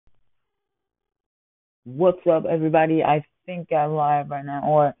What's up, everybody? I think I'm live right now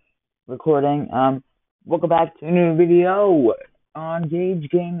or recording. Welcome back to a new video on Gage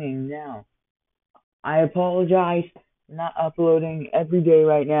Gaming. Now, I apologize for not uploading every day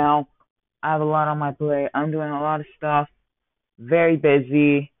right now. I have a lot on my plate. I'm doing a lot of stuff. Very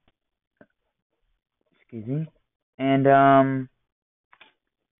busy. Excuse me. And I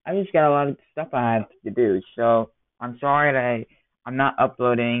just got a lot of stuff I have to do. So I'm sorry that I'm not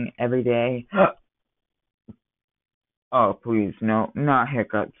uploading every day. Oh, please, no, not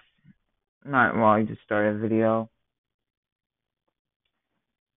hiccups. Not while I just started a video.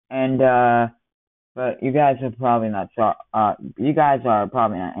 And but you guys are probably not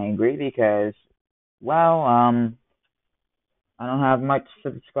angry because well, I don't have much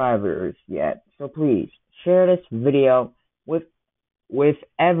subscribers yet. So please share this video with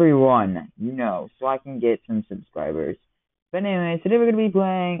everyone you know so I can get some subscribers. But anyway, today we're gonna be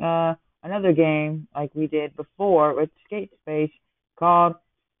playing another game like we did before with Skate Space called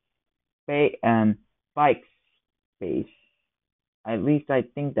Bike Space. At least I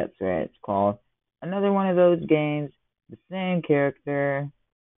think that's what it's called. Another one of those games, the same character,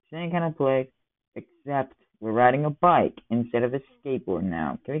 same kind of play, except we're riding a bike instead of a skateboard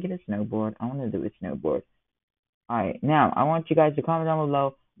now. Can we get a snowboard? I want to do a snowboard. Alright, now I want you guys to comment down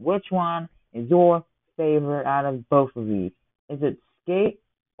below which one is your favorite out of both of these. Is it skate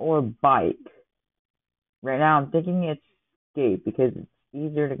or bike? Right now I'm thinking it's skate because it's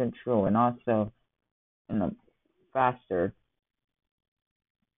easier to control and also faster.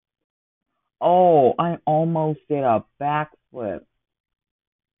 Oh, I almost did a backflip.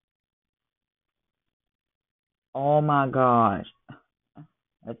 Oh my gosh.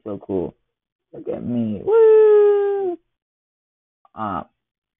 That's so cool. Look at me. Woo! Uh,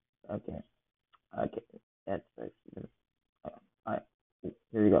 okay. Okay. That's alright.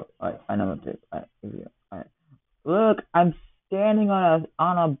 Here we go. Alright, I know what to do. Alright, here we go. Alright. Look, I'm standing on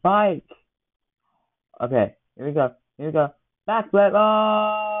a bike. Okay, here we go. Here we go. Backflip.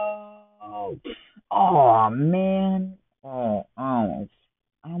 Oh, oh man. Oh, almost.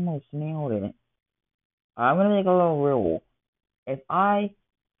 I almost nailed it. I'm gonna make a little rule. If I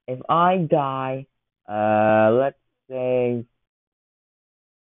die, let's say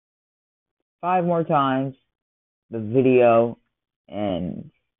 5 more times, the video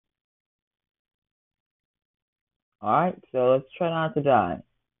ends. Alright, so let's try not to die.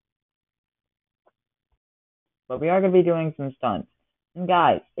 But we are going to be doing some stunts. And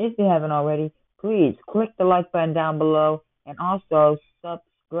guys, if you haven't already, please click the like button down below and also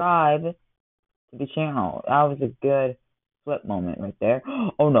subscribe to the channel. That was a good flip moment right there.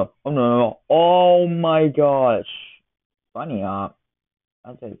 Oh no, oh no, no, no. Oh my gosh. Funny,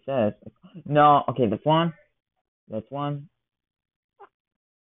 that's what it says. No, okay, that's one. That's one.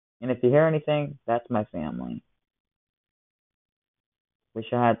 And if you hear anything, that's my family.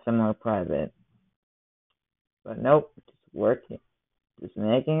 Wish I had somewhere private. But nope, just working. Just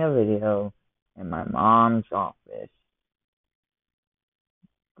making a video in my mom's office.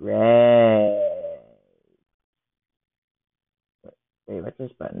 Great. Wait, what's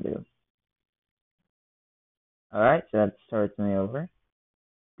this button do? Alright, so that starts me over.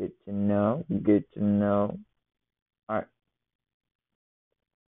 Good to know. Good to know. Alright.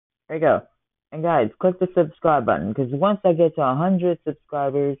 There you go. And guys, click the subscribe button because once I get to 100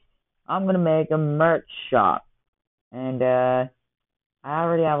 subscribers, I'm gonna make a merch shop. And I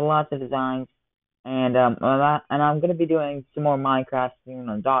already have lots of designs. And I'm gonna be doing some more Minecraft soon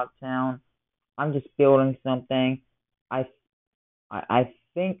on Dogtown. I'm just building something. I I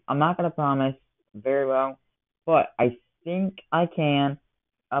think I'm not gonna promise very well, but I think I can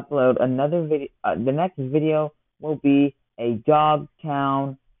upload another video. The next video will be a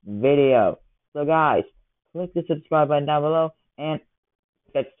Dogtown video. So guys, click the subscribe button down below and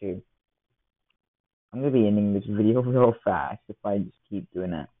that's two. I'm gonna be ending this video real fast if I just keep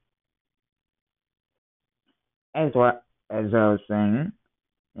doing that. As I was saying,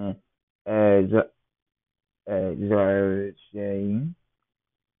 eh, as I was saying.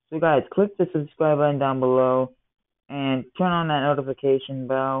 So guys, click the subscribe button down below and turn on that notification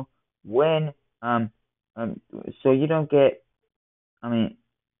bell when so you don't get. I'm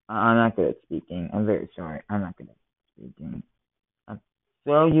not good at speaking. I'm very sorry. I'm not good at speaking.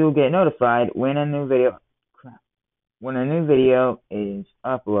 So you'll get notified when a new video. Crap. When a new video is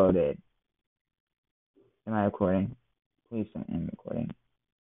uploaded. Am I recording? Please don't end recording.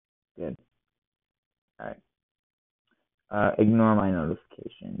 Good. Alright. Ignore my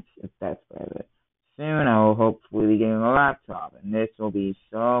notifications if that's private. Soon I will hopefully be getting a laptop, and this will be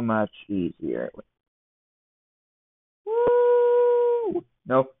so much easier. Woo!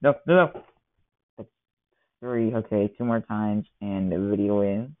 No, no, no, no. 3. Okay, 2 more times, and the video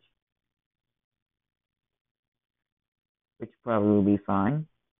ends, which probably will be fine.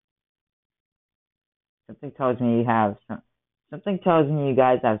 Something tells me you have something tells me you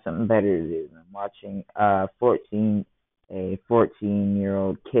guys have something better to do than watching a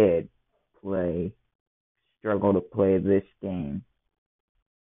 14-year-old kid struggle to play this game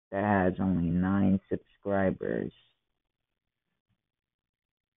that has only 9 subscribers.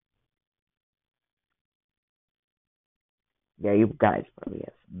 Yeah, you guys probably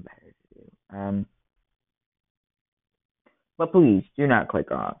have something better to do. But please do not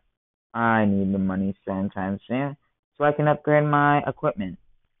click off. I need the money sometime soon so I can upgrade my equipment.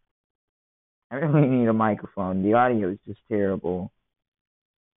 I really need a microphone. The audio is just terrible.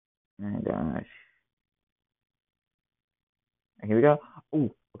 Oh my gosh. Here we go. Oh,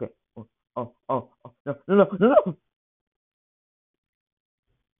 okay. Oh, no, no, no, no.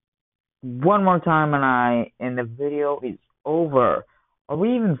 One more time and the video is over. Are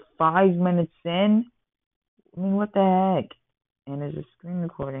we even 5 minutes in? I mean, what the heck? And there's a screen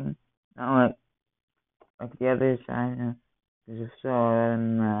recording. Not like the other side. Because if so,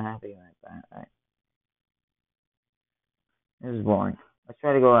 I'm not happy like that. Right. This is boring. Let's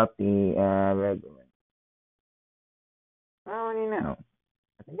try to go up the regular. I already know.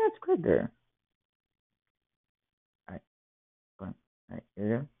 I think that's quicker. Alright, come on. Alright,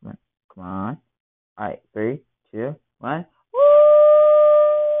 here we go. Come on. Alright, 3, 2, 1. Woo!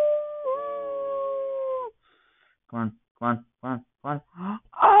 Come on, come on, come on, come on. Ah!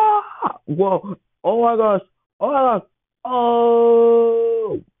 Whoa! Oh my gosh! Oh my gosh!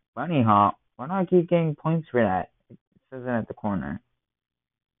 Oh! Bunny hop. Why do I keep getting points for that? It says it at the corner.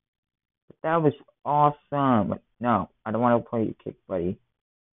 But that was awesome. But no, I don't want to play you kick, buddy.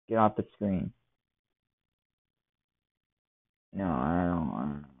 Get off the screen. No, I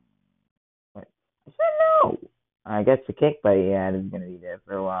don't. What? I said no. I guess the kick buddy ad is gonna be there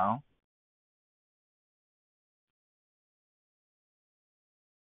for a while.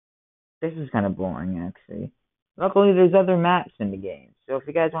 This is kind of boring, actually. Luckily, there's other maps in the game, so if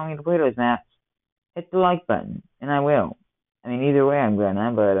you guys want me to play those maps, hit the like button, and I will. I mean, either way, I'm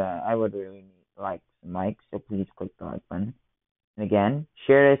gonna, but I would really need like some likes, so please click the like button. And again,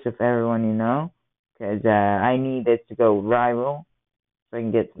 share this with everyone you know, because I need this to go viral, so I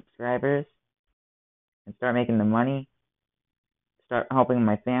can get subscribers and start making the money, start helping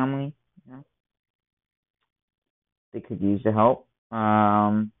my family. You know, they could use the help.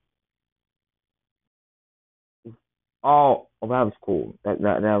 Oh, that was cool. That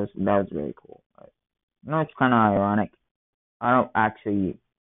was really cool. You know, it's kind of ironic. I don't actually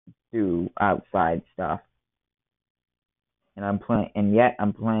do outside stuff, and yet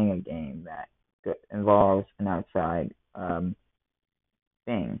I'm playing a game that involves an outside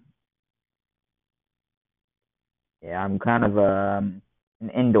thing. Yeah, I'm kind of an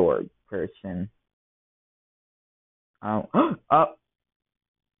indoor person. Oh, oh,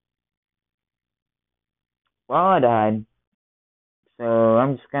 well, I died. So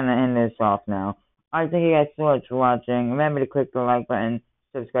I'm just gonna end this off now. I thank you guys so much for watching. Remember to click the like button,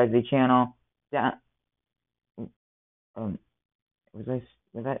 subscribe to the channel. Yeah. Um, was I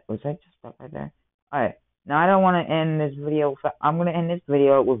just stuck right there? Alright. Now I don't want to end this video. I'm gonna end this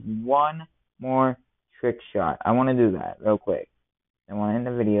video with one more trick shot. I want to do that real quick. I want to end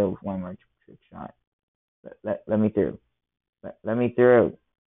the video with one more trick shot. Let me through. Let me through.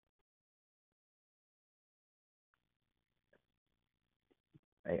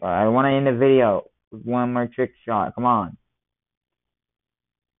 I want to end the video with one more trick shot. Come on.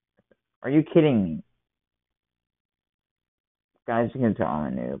 Are you kidding me? Guys, you can tell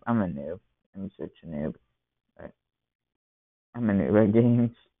I'm a noob. I'm a noob. I'm such a noob. I'm a noob at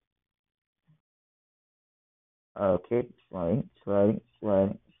games. Okay, slowly. I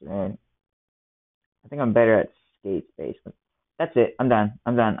think I'm better at skate space, but that's it. I'm done.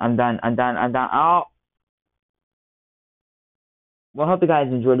 Oh! Well, hope you guys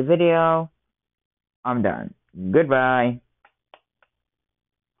enjoyed the video. I'm done. Goodbye.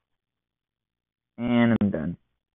 And I'm done.